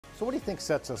So what do you think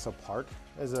sets us apart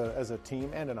as a team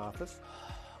and an office?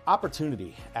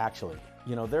 Opportunity, actually.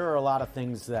 You know, there are a lot of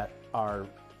things that are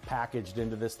packaged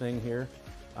into this thing here.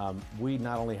 We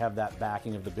not only have that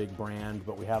backing of the big brand,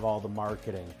 but we have all the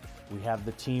marketing. We have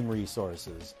the team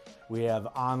resources. We have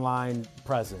online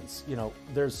presence. You know,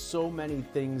 there's so many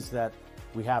things that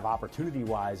we have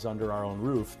opportunity-wise under our own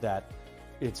roof that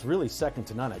it's really second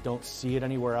to none. I don't see it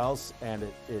anywhere else, and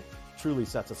it truly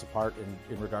sets us apart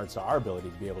in regards to our ability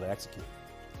to be able to execute.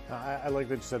 I like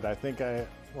that you said that.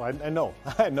 I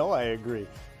know I agree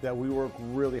that we work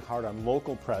really hard on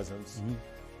local presence,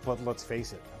 but let's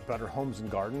face it, Better Homes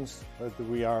and Gardens,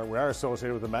 we are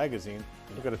associated with the magazine.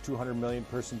 We've got a 200 million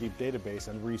person deep database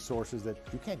and resources that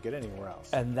you can't get anywhere else.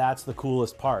 And that's the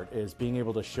coolest part, is being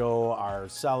able to show our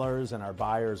sellers and our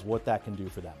buyers what that can do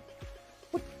for them.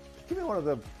 Give me one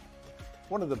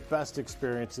of the best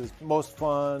experiences, most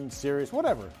fun, serious,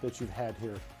 whatever, that you've had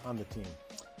here on the team.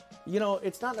 You know,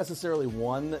 it's not necessarily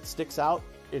one that sticks out.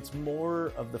 It's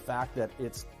more of the fact that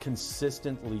it's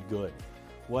consistently good.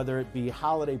 Whether it be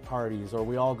holiday parties, or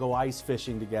we all go ice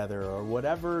fishing together, or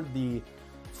whatever the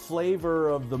flavor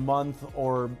of the month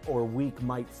or week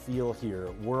might feel here,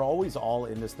 we're always all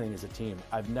in this thing as a team.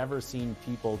 I've never seen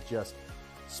people just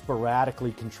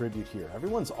sporadically contribute here.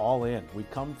 Everyone's all in. We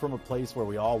come from a place where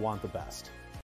we all want the best.